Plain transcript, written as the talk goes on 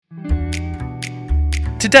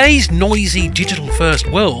Today's noisy digital-first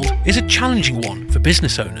world is a challenging one for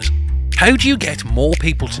business owners. How do you get more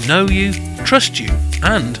people to know you, trust you,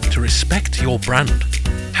 and to respect your brand?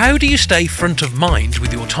 How do you stay front of mind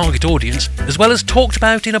with your target audience, as well as talked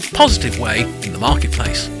about in a positive way in the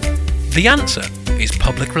marketplace? The answer is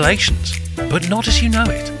public relations, but not as you know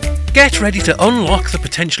it. Get ready to unlock the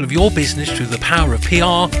potential of your business through the power of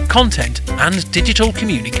PR, content, and digital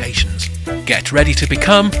communications. Get ready to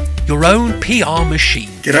become your own PR machine.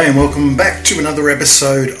 G'day and welcome back to another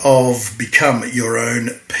episode of Become Your Own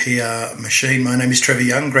PR Machine. My name is Trevor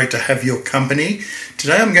Young. Great to have your company.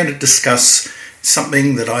 Today I'm going to discuss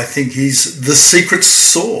something that I think is the secret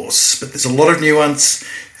sauce, but there's a lot of nuance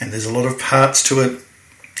and there's a lot of parts to it.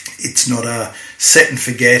 It's not a set and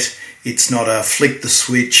forget. It's not a flick the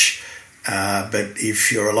switch. But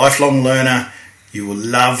if you're a lifelong learner, you will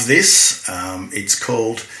love this. It's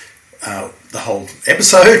called the whole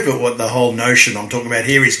episode, but what the whole notion I'm talking about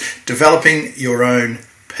here is developing your own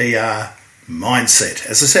PR mindset.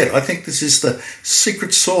 As I said, I think this is the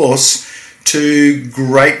secret sauce to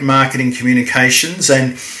great marketing communications.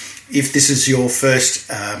 And if this is your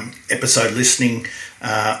first episode listening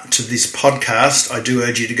to this podcast, I do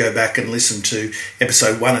urge you to go back and listen to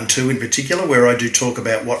episode 1 and 2 in particular, where I do talk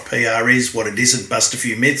about what PR is, what it isn't, bust a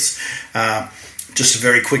few myths. Just a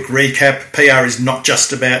very quick recap. PR is not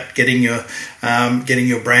just about getting your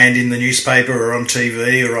brand in the newspaper or on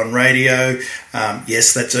TV or on radio.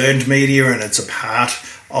 Yes, that's earned media and it's a part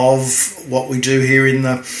of what we do here in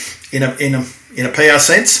a PR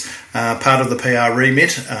sense. Part of the PR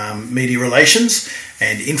remit, media relations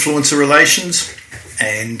and influencer relations,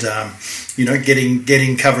 and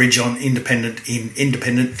getting coverage on independent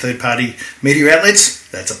third-party media outlets.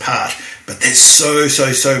 That's a part, but there's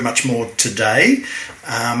so much more today,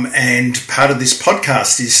 and part of this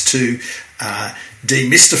podcast is to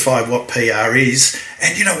demystify what PR is.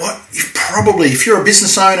 And you know what? If you're a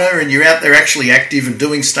business owner and you're out there actually active and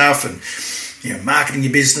doing stuff and marketing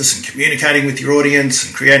your business and communicating with your audience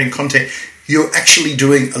and creating content, you're actually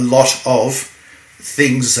doing a lot of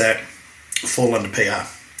things that fall under PR,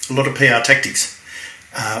 a lot of PR tactics.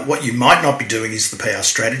 What you might not be doing is the PR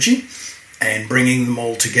strategy and bringing them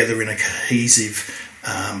all together in a cohesive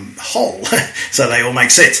whole so they all make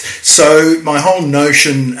sense. So my whole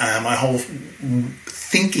notion, my whole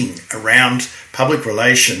thinking around public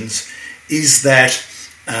relations is that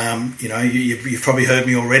you've probably heard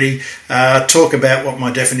me already talk about what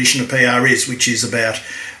my definition of PR is, which is about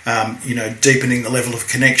deepening the level of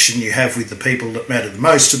connection you have with the people that matter the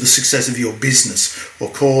most to the success of your business or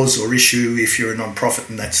cause or issue if you're a non-profit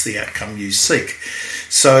and that's the outcome you seek.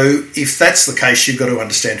 So if that's the case, you've got to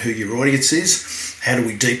understand who your audience is. How do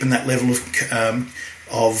we deepen that level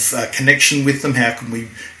of connection with them? How can we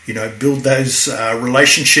build those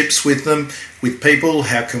relationships with them, with people?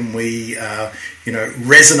 How can we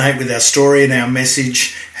resonate with our story and our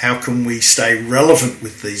message? How can we stay relevant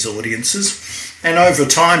with these audiences? And over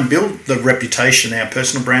time, build the reputation, our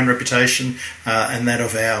personal brand reputation, and that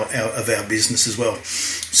of our business as well.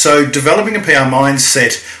 So developing a PR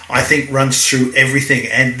mindset, I think, runs through everything.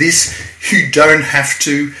 And this, you don't have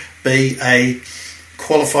to be a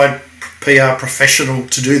qualified PR professional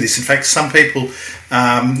to do this. In fact, some people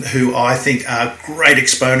who I think are great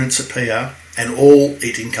exponents at PR, and all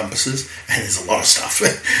it encompasses, and there's a lot of stuff,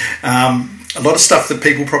 a lot of stuff that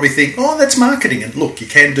people probably think, oh, that's marketing. And look, you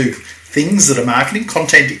can do things that are marketing.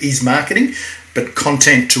 Content is marketing, but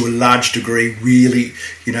content to a large degree really,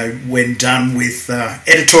 when done with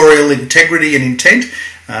editorial integrity and intent,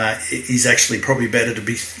 is actually probably better to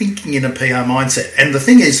be thinking in a PR mindset. And the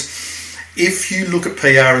thing is, if you look at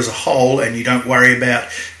PR as a whole and you don't worry about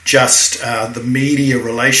just the media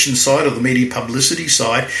relations side or the media publicity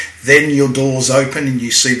side, then your door's open and you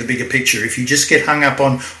see the bigger picture. If you just get hung up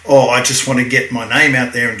on, I just want to get my name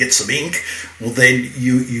out there and get some ink, well, then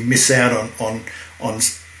you miss out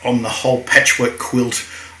on the whole patchwork quilt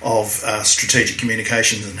of strategic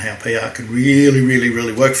communications and how PR can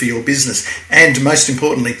really work for your business. And most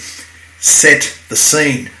importantly, set the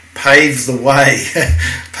scene. Pave the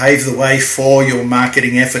way for your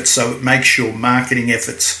marketing efforts, so it makes your marketing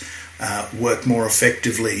efforts work more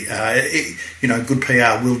effectively. Good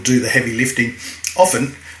PR will do the heavy lifting often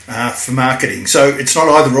for marketing. So it's not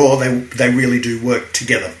either or, they really do work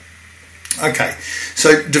together. Okay,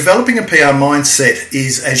 so developing a PR mindset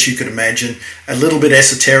is, as you can imagine, a little bit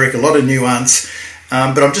esoteric, a lot of nuance,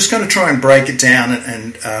 but I'm just going to try and break it down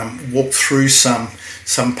and walk through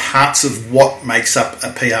some parts of what makes up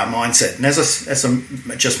a PR mindset. And as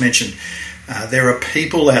I just mentioned, there are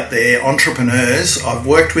people out there, entrepreneurs, I've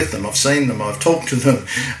worked with them, I've seen them, I've talked to them,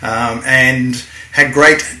 and had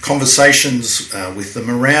great conversations with them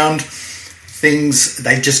around things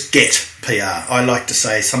they just get PR. I like to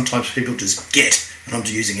say sometimes people just get, and I'm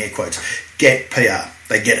using air quotes, get PR.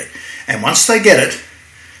 They get it. And once they get it,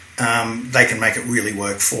 they can make it really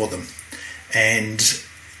work for them. And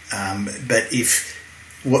but if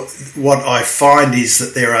what I find is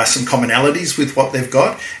that there are some commonalities with what they've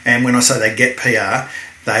got, and when I say they get PR,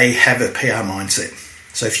 they have a PR mindset.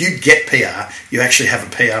 So if you get PR, you actually have a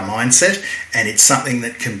PR mindset, and it's something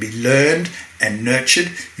that can be learned and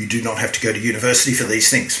nurtured. You do not have to go to university for these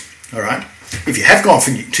things, all right? If you have gone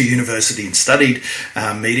to university and studied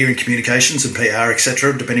media and communications and PR,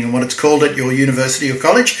 etc., depending on what it's called at your university or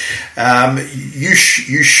college, you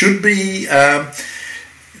should be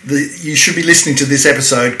listening to this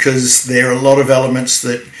episode, because there are a lot of elements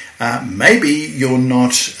that maybe you're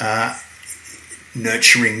not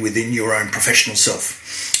nurturing within your own professional self.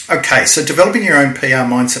 Okay, so developing your own PR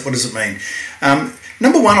mindset, what does it mean?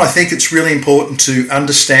 Number one, I think it's really important to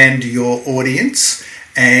understand your audience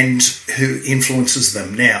and who influences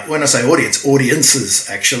them. Now, when I say audience, audiences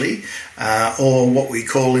actually, or what we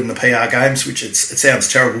call in the PR games, which it sounds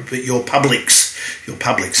terrible, but your publics.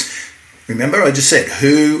 Remember, I just said,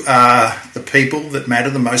 who are the people that matter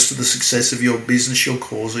the most to the success of your business, your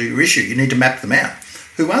cause, or your issue? You need to map them out.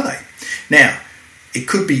 Who are they? Now, it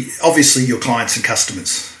could be obviously your clients and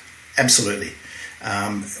customers. Absolutely.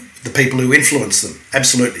 The people who influence them.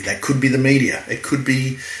 Absolutely. That could be the media. It could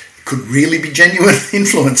really be genuine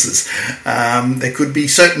influencers. There could be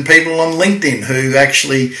certain people on LinkedIn who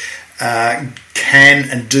actually can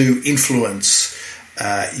and do influence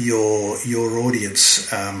your audience,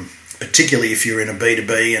 particularly if you're in a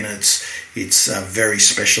B2B and it's very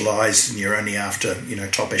specialised and you're only after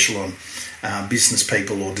top echelon business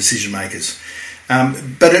people or decision makers.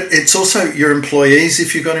 But it's also your employees,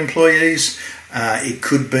 if you've got employees. It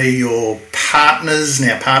could be your partners.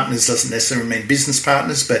 Now, partners doesn't necessarily mean business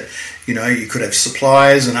partners, but you could have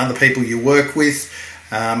suppliers and other people you work with,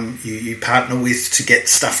 you partner with to get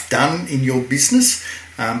stuff done in your business.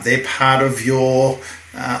 They're part of your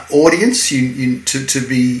audience. To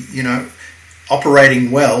be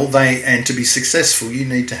operating well, and to be successful, you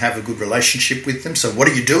need to have a good relationship with them. So what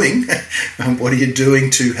are you doing? What are you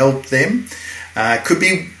doing to help them? It could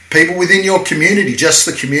be people within your community, just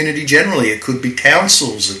the community generally. It could be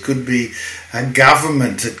councils, it could be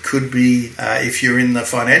government, it could be, if you're in the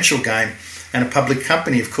financial game and a public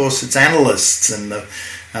company, of course, it's analysts and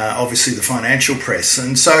obviously the financial press.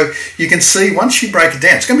 And so you can see, once you break it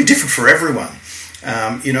down, it's going to be different for everyone.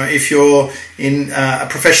 If you're in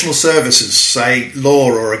professional services, say law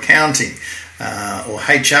or accounting or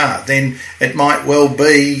HR, then it might well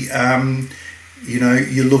be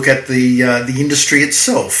you look at the industry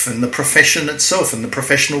itself and the profession itself and the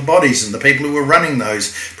professional bodies and the people who are running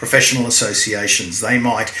those professional associations. They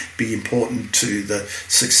might be important to the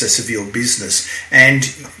success of your business. And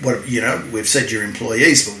we've said your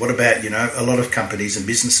employees, but what about a lot of companies and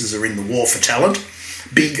businesses are in the war for talent,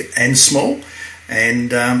 big and small,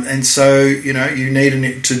 and so you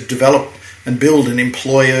need to develop and build an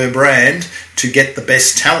employer brand to get the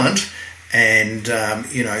best talent. And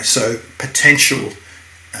so potential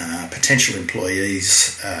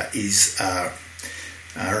employees are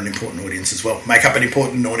an important audience as well. Make up an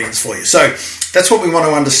important audience for you. So that's what we want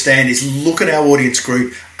to understand: is look at our audience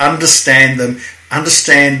group, understand them,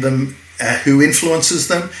 who influences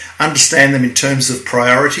them, understand them in terms of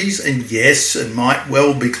priorities, and yes, it might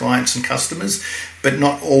well be clients and customers, but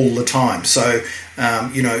not all the time. So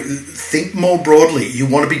think more broadly. You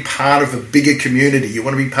want to be part of a bigger community. You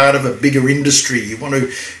want to be part of a bigger industry. You want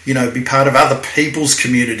to, be part of other people's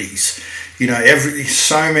communities.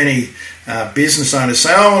 So many business owners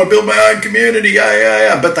say, "Oh, I want to build my own community."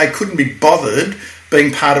 But they couldn't be bothered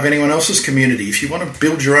being part of anyone else's community. If you want to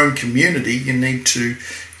build your own community, you need to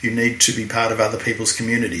be part of other people's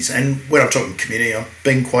communities. And when I'm talking community, I'm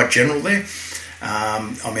being quite general there.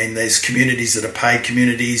 There's communities that are paid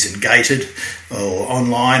communities and gated or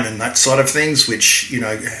online and that sort of things, which,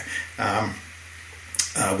 we've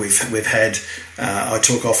had, I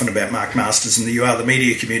talk often about Mark Masters and the You Are the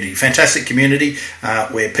Media community. Fantastic community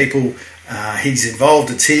where people, he's involved,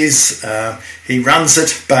 it's his, he runs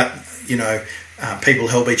it, but, people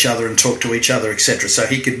help each other and talk to each other, etc. So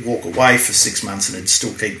he could walk away for 6 months and it'd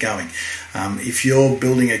still keep going. If you're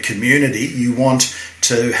building a community, you want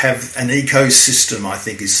to have an ecosystem, I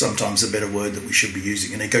think is sometimes a better word that we should be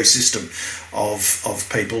using, an ecosystem of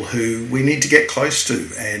people who we need to get close to,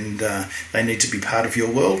 and they need to be part of your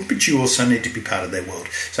world, but you also need to be part of their world.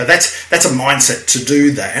 So that's a mindset to do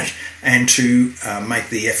that, and to make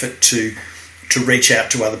the effort to reach out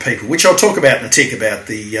to other people, which I'll talk about in a tick about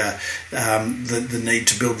the need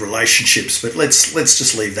to build relationships. But let's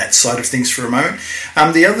just leave that side of things for a moment.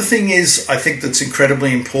 The other thing is, I think that's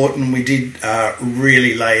incredibly important. We did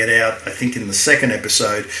really lay it out, I think, in the second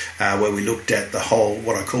episode where we looked at the whole,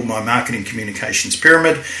 what I call my marketing communications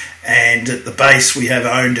pyramid. And at the base, we have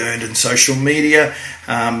owned, earned, and social media.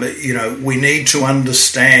 We need to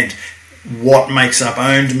understand what makes up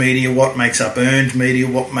owned media, what makes up earned media,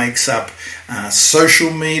 what makes up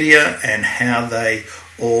social media, and how they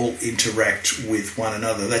all interact with one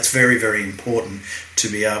another. That's very, very important to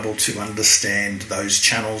be able to understand those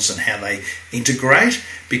channels and how they integrate,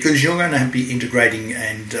 because you're going to be integrating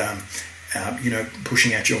and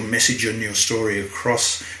pushing out your message and your story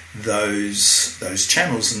across those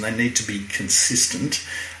channels, and they need to be consistent.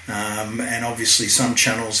 And obviously, some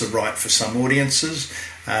channels are right for some audiences.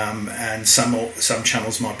 And some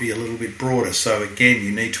channels might be a little bit broader. So again,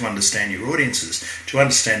 you need to understand your audiences to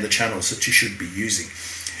understand the channels that you should be using.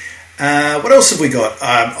 What else have we got?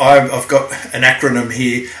 I've got an acronym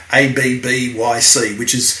here, ABBYC,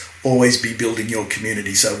 which is always be building your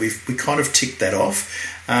community. So we kind of ticked that off.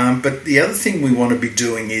 But the other thing we want to be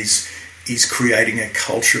doing is creating a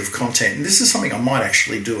culture of content. And this is something I might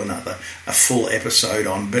actually do a full episode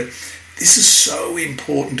on. But this is so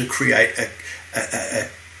important to create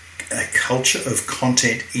a culture of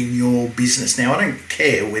content in your business. Now, I don't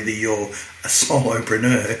care whether you're a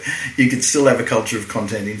solopreneur, you can still have a culture of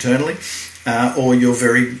content internally, or you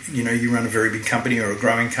run a very big company or a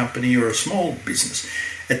growing company or a small business.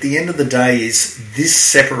 At the end of the day, this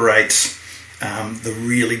separates the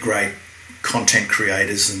really great content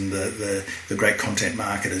creators and the great content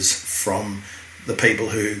marketers from the people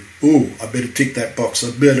who, I better tick that box, I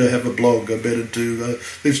better have a blog, I better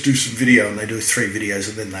let's do some video, and they do 3 videos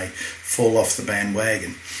and then they fall off the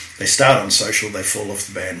bandwagon. They start on social, they fall off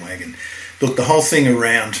the bandwagon. Look, the whole thing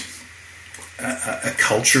around a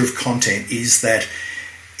culture of content is that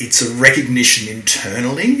it's a recognition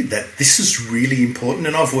internally that this is really important,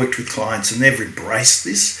 and I've worked with clients and they've embraced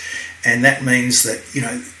this, and that means that,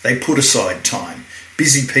 they put aside time.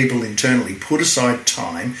 Busy people internally put aside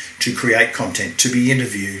time to create content, to be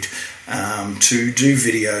interviewed, to do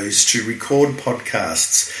videos, to record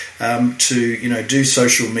podcasts, to do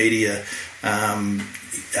social media,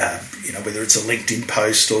 whether it's a LinkedIn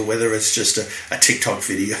post or whether it's just a TikTok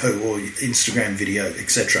video or Instagram video,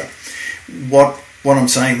 etc. What I'm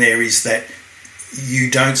saying there is that you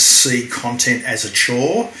don't see content as a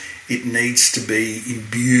chore. It needs to be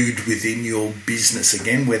imbued within your business,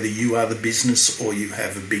 again, whether you are the business or you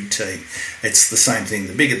have a big team. It's the same thing.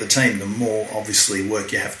 The bigger the team, the more, obviously,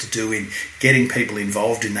 work you have to do in getting people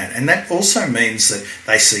involved in that. And that also means that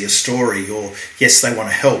they see a story, or, yes, they want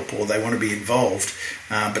to help or they want to be involved,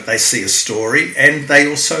 but they see a story, and they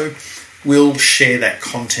also will share that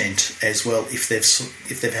content as well if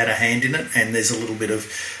they've had a hand in it, and there's a little bit of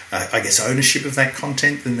ownership of that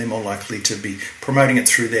content, then they're more likely to be promoting it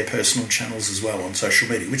through their personal channels as well on social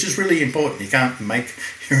media, which is really important. You can't make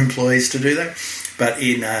your employees to do that, but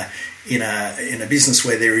in a business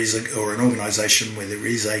where there is or an organisation where there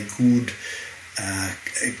is a good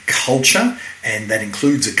culture, and that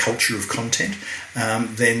includes a culture of content,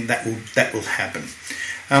 then that will happen.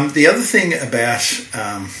 The other thing about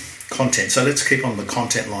content, so let's keep on the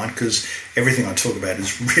content line, because everything I talk about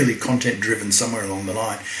is really content driven somewhere along the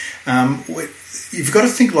line. You've got to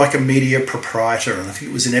think like a media proprietor, and I think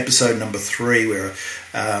it was in episode number 3 where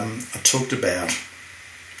I talked about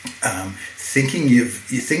thinking of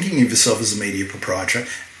yourself as a media proprietor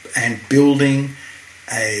and building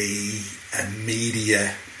a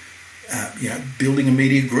media building a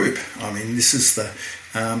media group. I mean, this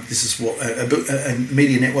is what a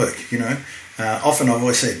media network. Often I've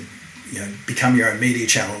always said, become your own media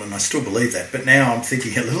channel, and I still believe that. But now I'm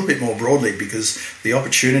thinking a little bit more broadly, because the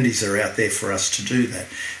opportunities are out there for us to do that,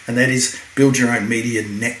 and that is build your own media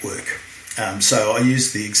network. So I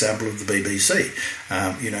use the example of the BBC.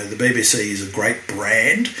 The BBC is a great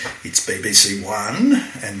brand. It's BBC One,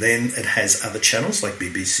 and then it has other channels like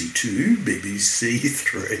BBC Two, BBC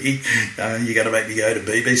Three. You're going to make me go to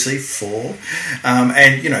BBC Four.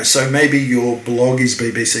 So maybe your blog is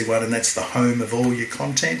BBC One, and that's the home of all your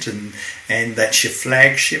content, and that's your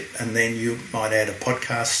flagship. And then you might add a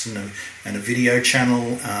podcast and a video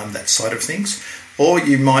channel, that side of things. Or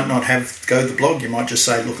you might not go the blog. You might just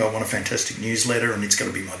say, look, I want a fantastic newsletter, and it's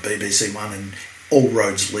going to be my BBC One, and all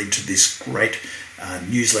roads lead to this great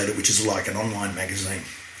newsletter, which is like an online magazine,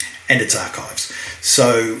 and its archives.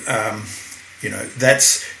 So,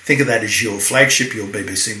 think of that as your flagship, your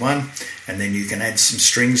BBC One, and then you can add some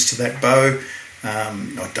strings to that bow.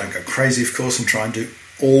 Don't go crazy, of course, and try and do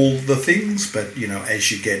all the things, but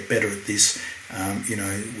as you get better at this,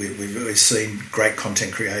 we've seen great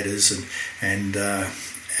content creators and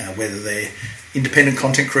whether they're independent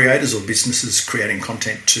content creators or businesses creating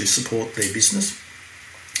content to support their business,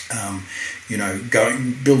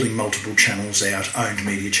 building multiple channels out, owned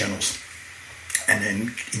media channels. And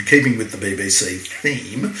then in keeping with the BBC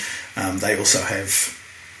theme, they also have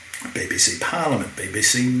BBC Parliament,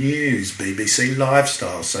 BBC News, BBC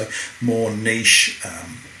Lifestyle, so more niche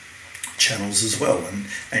channels as well.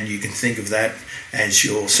 And you can think of that as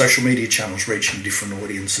your social media channels reaching different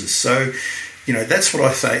audiences. So, that's what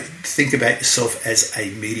I say. Think about yourself as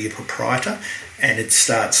a media proprietor, and it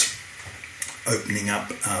starts opening up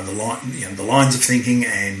the lines of thinking,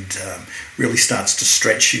 and really starts to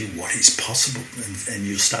stretch you what is possible, and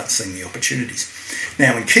you'll start seeing the opportunities.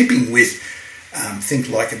 Now, in keeping with think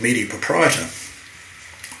like a media proprietor,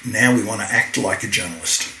 now we want to act like a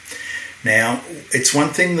journalist. Now, it's one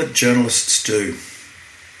thing that journalists do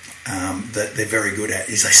that they're very good at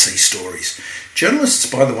is they see stories. Journalists,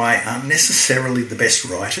 by the way, aren't necessarily the best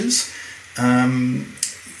writers.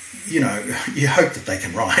 You hope that they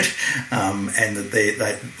can write, and that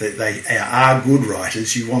they are good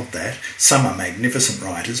writers. You want that. Some are magnificent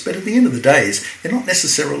writers, but at the end of the day, they're not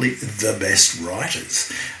necessarily the best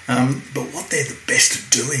writers. But what they're the best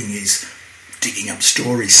at doing is digging up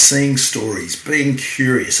stories, seeing stories, being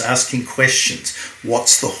curious, asking questions.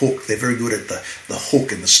 What's the hook? They're very good at the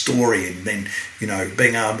hook and the story, and then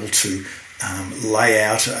being able to lay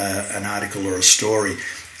out an article or a story.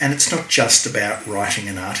 And it's not just about writing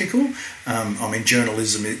an article.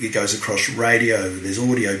 Journalism, it goes across radio, there's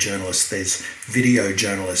audio journalists, there's video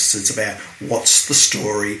journalists. It's about what's the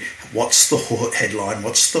story, what's the headline,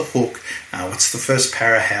 what's the hook, what's the first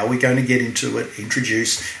para, how are we going to get into it,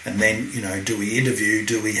 introduce, and then, do we interview,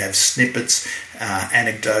 do we have snippets,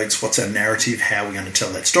 anecdotes, what's our narrative, how are we going to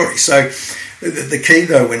tell that story. So the key,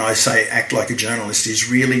 though, when I say act like a journalist is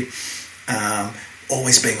really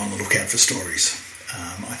always being on the lookout for stories.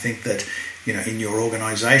 I think that, in your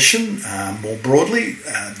organisation, more broadly,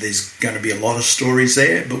 there's going to be a lot of stories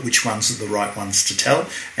there, but which ones are the right ones to tell,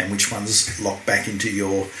 and which ones lock back into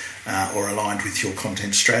your or aligned with your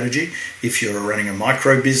content strategy. If you're running a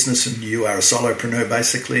micro business and you are a solopreneur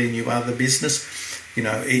basically, and you are the business,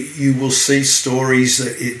 you will see stories.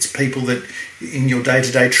 It's people that in your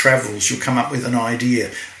day-to-day travels, you'll come up with an idea.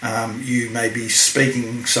 You may be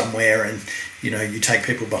speaking somewhere and you take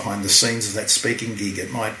people behind the scenes of that speaking gig.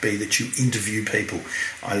 It might be that you interview people.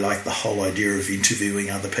 I like the whole idea of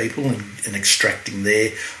interviewing other people and extracting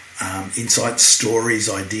their insights, stories,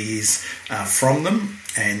 ideas from them.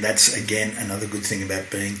 And that's, again, another good thing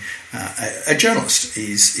about being a journalist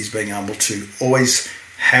is being able to always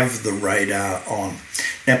have the radar on.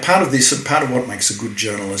 Now, part of this and part of what makes a good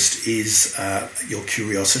journalist is your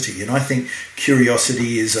curiosity. And I think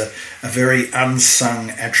curiosity is a very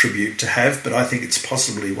unsung attribute to have, but I think it's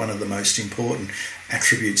possibly one of the most important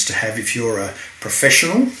attributes to have if you're a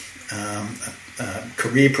professional,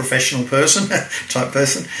 career professional person, type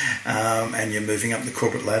person, and you're moving up the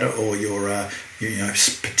corporate ladder, or you're,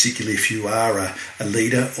 particularly if you are a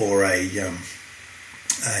leader or an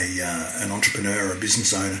entrepreneur or a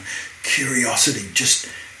business owner. Curiosity, just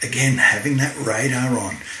again having that radar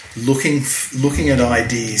on, looking at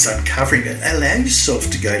ideas, uncovering it. Allow yourself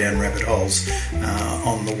to go down rabbit holes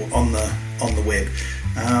on the web.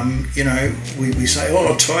 We say,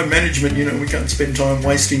 time management. We can't spend time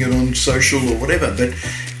wasting it on social or whatever. But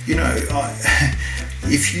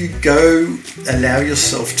if you go, allow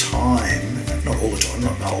yourself time. Not all the time,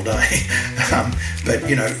 not the whole day, but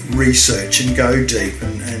research and go deep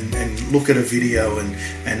and look at a video and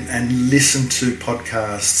listen to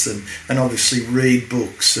podcasts and obviously read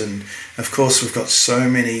books, and of course we've got so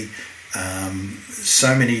many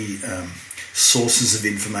sources of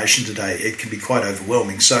information today. It can be quite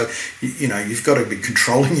overwhelming. So you've got to be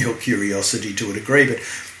controlling your curiosity to a degree. But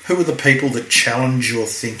who are the people that challenge your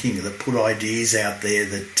thinking, that put ideas out there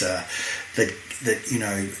that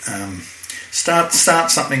Start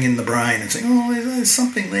something in the brain and say, there's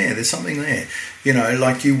something there.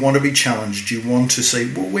 Like you want to be challenged. You want to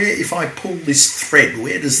see, if I pull this thread,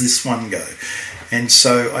 where does this one go? And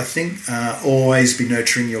so I think always be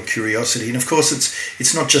nurturing your curiosity. And of course,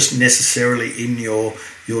 it's not just necessarily in your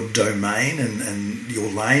domain and your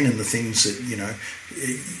lane and the things that,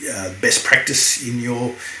 best practice in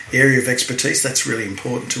your area of expertise. That's really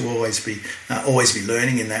important to always be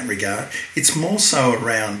learning in that regard. It's more so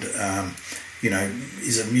around,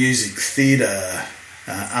 is it music, theatre,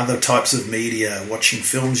 other types of media, watching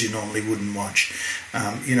films you normally wouldn't watch.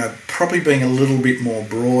 Probably being a little bit more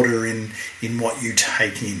broader in what you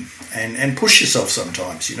take in, and push yourself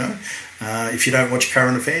sometimes. If you don't watch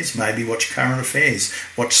current affairs, maybe watch current affairs.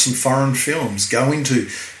 Watch some foreign films. Go into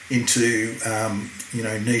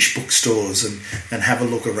niche bookstores and have a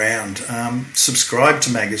look around. Subscribe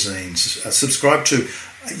to magazines. Subscribe to,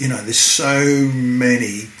 there's so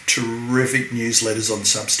many terrific newsletters on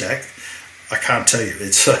Substack. I can't tell you.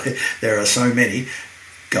 There are so many.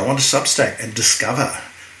 Go onto Substack and discover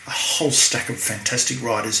a whole stack of fantastic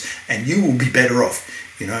writers, and you will be better off.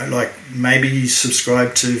 Maybe you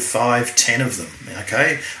subscribe to 5-10 of them,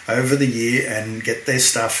 okay, over the year, and get their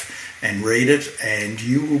stuff and read it, and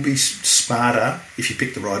you will be smarter if you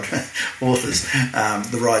pick the right authors,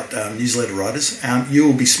 the right newsletter writers. You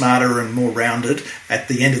will be smarter and more rounded at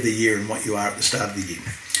the end of the year than what you are at the start of the year.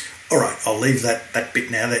 All right, I'll leave that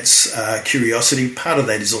bit now. That's curiosity. Part of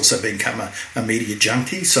that is also become a media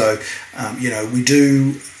junkie. So, we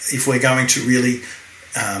do, if we're going to really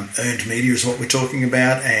earned media is what we're talking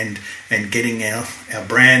about, and getting our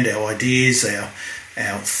brand, our ideas,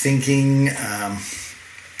 our thinking,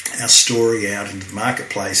 our story out into the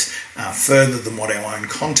marketplace further than what our own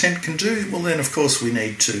content can do, well then of course we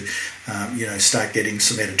need to start getting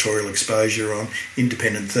some editorial exposure on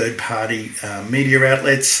independent third-party media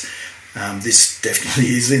outlets. This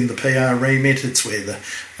definitely is in the PR remit. It's where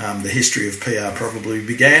the history of PR probably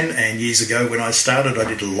began, and years ago when I started I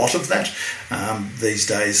did a lot of that. These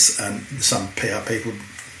days some PR people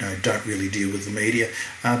don't really deal with the media,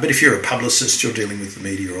 but if you're a publicist you're dealing with the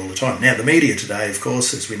media all the time. Now the media today, of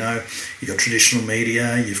course, as we know, you've got traditional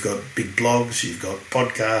media, you've got big blogs, you've got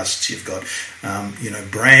podcasts, you've got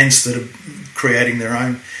brands that are creating their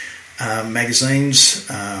own magazines.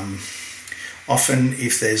 Often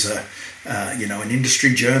if there's an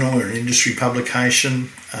industry journal or an industry publication,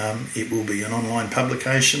 it will be an online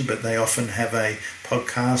publication, but they often have a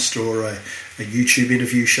podcast or a YouTube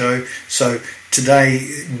interview show. So today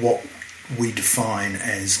what we define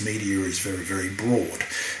as media is very, very broad.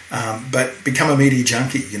 But become a media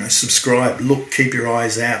junkie, subscribe, look, keep your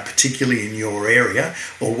eyes out, particularly in your area,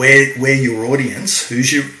 or where your audience,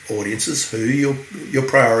 who's your audiences, who your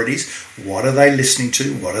priorities, what are they listening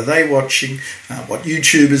to, what are they watching, what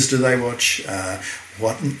YouTubers do they watch,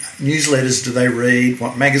 what newsletters do they read,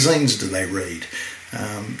 what magazines do they read,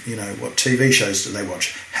 what TV shows do they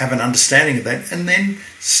watch. Have an understanding of that, and then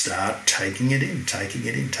start taking it in.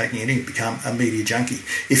 Become a media junkie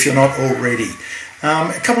if you're not already.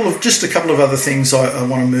 A couple of other things I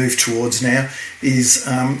want to move towards now is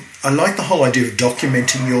I like the whole idea of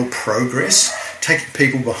documenting your progress, taking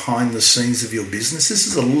people behind the scenes of your business. This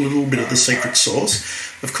is a little bit of the secret sauce.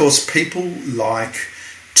 Of course, people like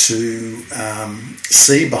to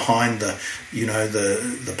see behind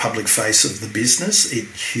the public face of the business. It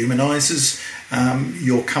humanises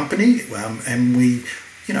your company, and we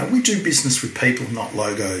do business with people, not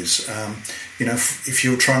logos. If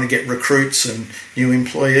you're trying to get recruits and new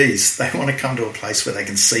employees, they want to come to a place where they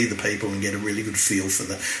can see the people and get a really good feel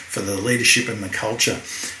for the leadership and the culture.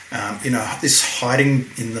 This hiding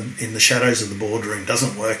in the shadows of the boardroom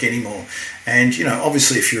doesn't work anymore. And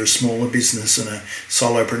obviously, if you're a smaller business and a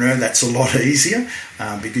solopreneur, that's a lot easier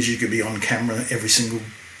because you could be on camera every single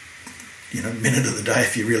minute of the day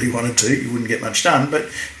if you really wanted to. You wouldn't get much done, but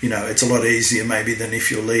it's a lot easier maybe than if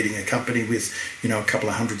you're leading a company with a couple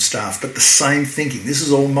of hundred staff. But the same thinking, this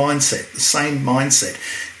is all mindset, the same mindset.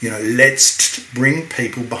 Let's bring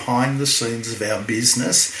people behind the scenes of our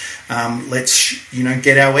business. Let's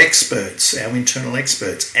get our experts, our internal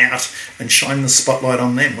experts, out and shine the spotlight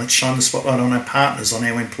on them. Let's shine the spotlight on our partners, on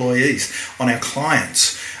our employees, on our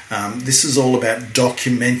clients. This is all about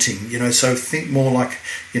documenting, so think more like,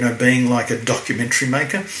 being like a documentary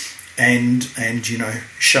maker and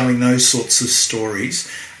showing those sorts of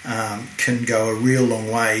stories can go a real long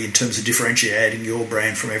way in terms of differentiating your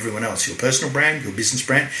brand from everyone else, your personal brand, your business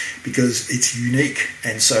brand, because it's unique.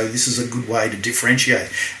 And so this is a good way to differentiate.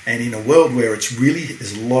 And in a world where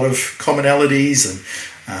there's a lot of commonalities and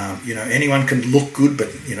anyone can look good, but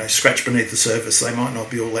scratch beneath the surface, they might not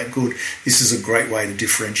be all that good. This is a great way to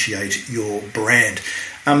differentiate your brand.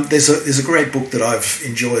 There's a great book that I've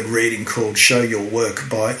enjoyed reading called Show Your Work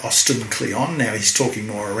by Austin Kleon. Now he's talking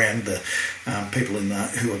more around the people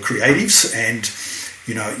who are creatives, and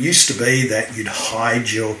it used to be that you'd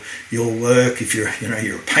hide your work if you're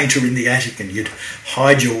a painter in the attic, and you'd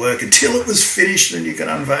hide your work until it was finished and you could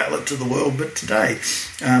unveil it to the world. But today,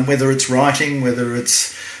 whether it's writing, whether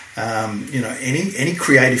it's any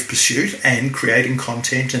creative pursuit, and creating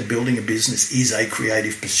content and building a business is a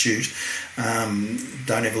creative pursuit.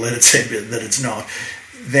 Don't ever let it say that it's not.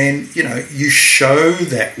 then you show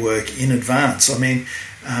that work in advance. I mean,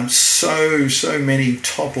 so many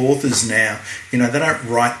top authors now, they don't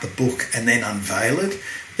write the book and then unveil it.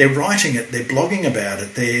 They're writing it, they're blogging about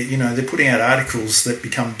it, they're putting out articles that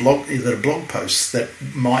become blog posts that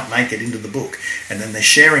might make it into the book, and then they're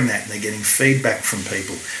sharing that and they're getting feedback from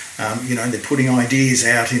people. They're putting ideas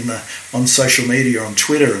out on social media, on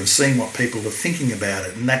Twitter, and seeing what people are thinking about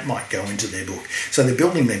it, and that might go into their book. So they're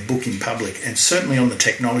building their book in public, and certainly on the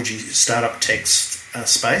technology startup tech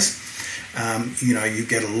space, you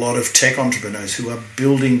get a lot of tech entrepreneurs who are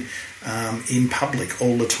building in public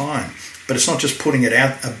all the time. But it's not just putting it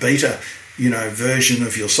out, a beta, version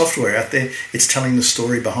of your software out there. It's telling the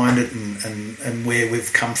story behind it and where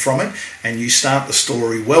we've come from it. And you start the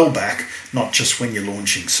story well back, not just when you're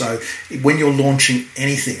launching. So when you're launching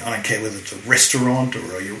anything, I don't care whether it's a restaurant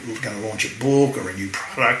or you're going to launch a book or a new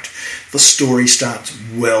product, the story starts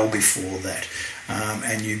well before that.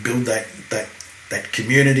 And you build that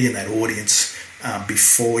community and that audience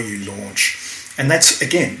before you launch. And that's,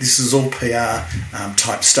 again, this is all PR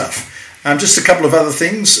type stuff. Just a couple of other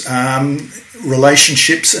things,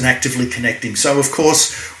 relationships and actively connecting. So, of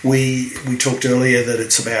course, we talked earlier that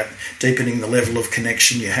it's about deepening the level of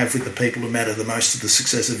connection you have with the people who matter the most to the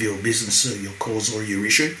success of your business or your cause or your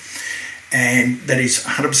issue. And that is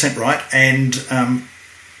 100% right. And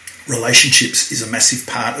relationships is a massive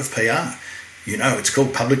part of PR. It's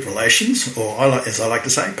called public relations, or as I like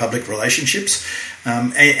to say, public relationships.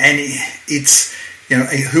 And it's...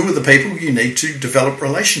 who are the people you need to develop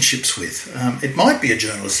relationships with? It might be a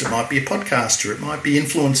journalist, it might be a podcaster, it might be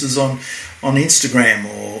influencers on Instagram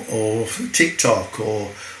or TikTok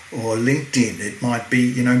or LinkedIn. It might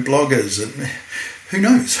be, bloggers. And who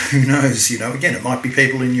knows? Again, it might be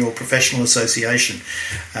people in your professional association.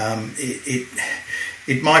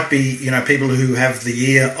 It might be, people who have the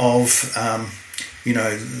ear of...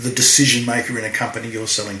 the decision maker in a company you're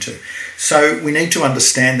selling to. So we need to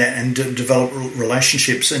understand that and develop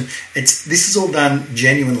relationships. And this is all done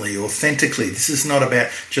genuinely, authentically. This is not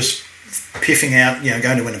about just piffing out,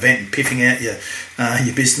 going to an event and piffing out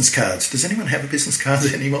your business cards. Does anyone have a business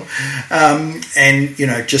cards anymore? And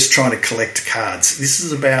just trying to collect cards. This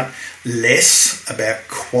is about less about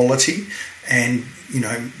quality and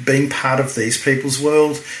being part of these people's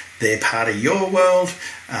world. They're part of your world.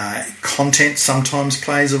 Content sometimes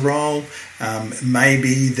plays a role.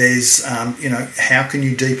 Maybe there's, how can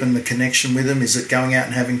you deepen the connection with them? Is it going out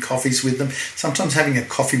and having coffees with them? Sometimes having a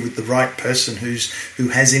coffee with the right person who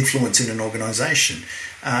has influence in an organisation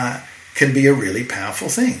can be a really powerful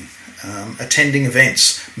thing. Attending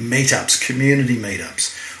events, meetups, community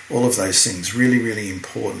meetups, all of those things, really, really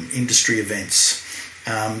important. Industry events.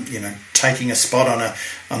 Taking a spot on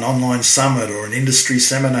an online summit or an industry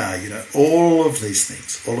seminar, all of these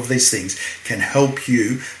things can help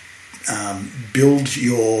you build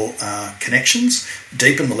your connections,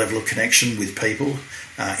 deepen the level of connection with people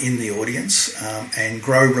in the audience, and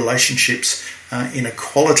grow relationships in a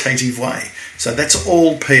qualitative way. So that's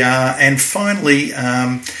all PR. And finally,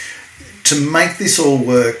 to make this all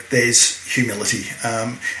work, there's humility,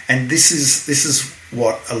 and this is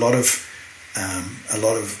what a lot of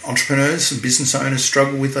entrepreneurs and business owners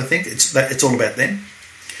struggle with. I think it's all about them.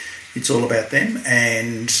 It's all about them,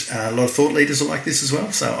 and a lot of thought leaders are like this as well.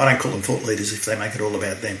 So I don't call them thought leaders if they make it all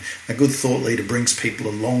about them. A good thought leader brings people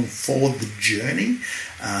along for the journey.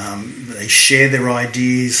 They share their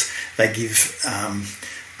ideas. They give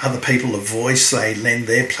other people a voice. They lend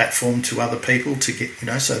their platform to other people to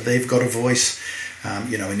get, so they've got a voice.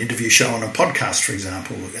 An interview show on a podcast, for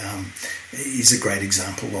example, is a great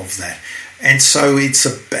example of that. And so it's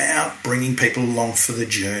about bringing people along for the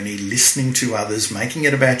journey, listening to others, making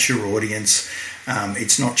it about your audience.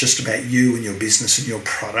 It's not just about you and your business and your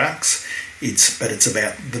products, but it's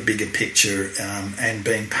about the bigger picture and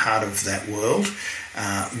being part of that world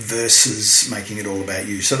versus making it all about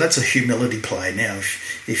you. So that's a humility play. Now,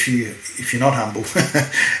 if you're not humble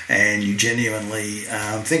and you genuinely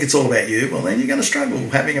think it's all about you, well, then you're going to struggle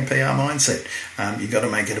having a PR mindset. You've got to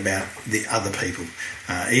make it about the other people.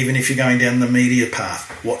 Even if you're going down the media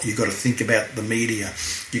path, what you've got to think about the media.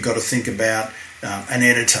 You've got to think about an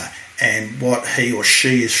editor and what he or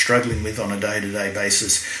she is struggling with on a day-to-day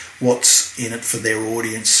basis. What's in it for their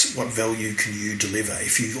audience? What value can you deliver?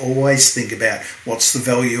 If you always think about what's the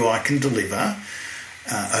value I can deliver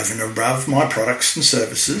over and above my products and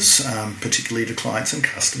services, particularly to clients and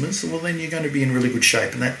customers, well, then you're going to be in really good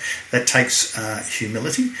shape. And that takes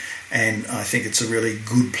humility. And I think it's a really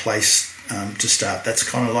good place to start. That's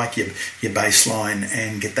kind of like your baseline,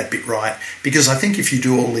 and get that bit right, because I think if you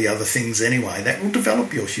do all the other things anyway, that will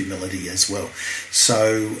develop your humility as well.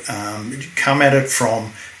 So come at it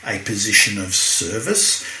from a position of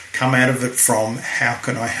service, come out of it from how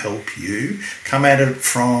can I help you, come at it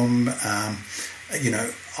from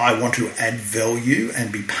I want to add value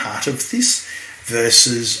and be part of this,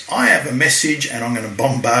 versus I have a message and I'm going to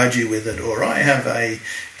bombard you with it, or I have a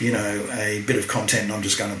bit of content and I'm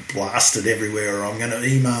just going to blast it everywhere, or I'm going to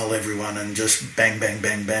email everyone and just bang, bang,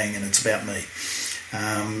 bang, bang, and it's about me.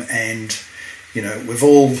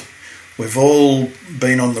 We've all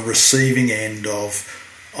been on the receiving end of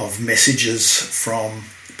messages from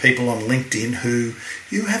people on LinkedIn who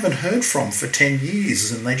you haven't heard from for 10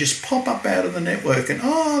 years, and they just pop up out of the network and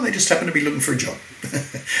they just happen to be looking for a job.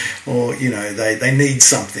 Or they need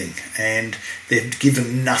something and they've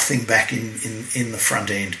given nothing back in the front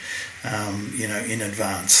end, in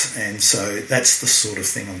advance. And so that's the sort of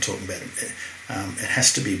thing I'm talking about. It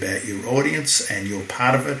has to be about your audience, and you're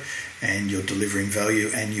part of it, and you're delivering value,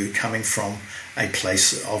 and you're coming from a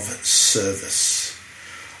place of service.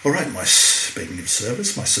 All right, speaking of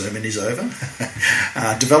service, my sermon is over.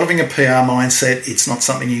 Developing a PR mindset, it's not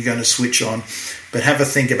something you're going to switch on, but have a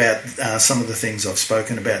think about some of the things I've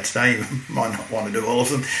spoken about today. You might not want to do all of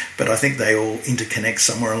them, but I think they all interconnect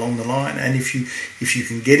somewhere along the line. And if you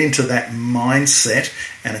can get into that mindset,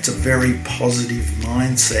 and it's a very positive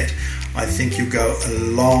mindset, I think you'll go a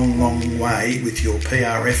long, long way with your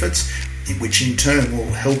PR efforts, which in turn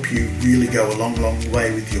will help you really go a long, long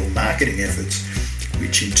way with your marketing efforts,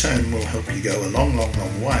 which in turn will help you go a long, long,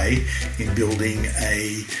 long way in building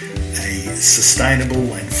a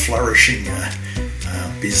sustainable and flourishing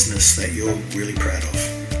business that you're really proud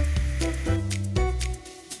of.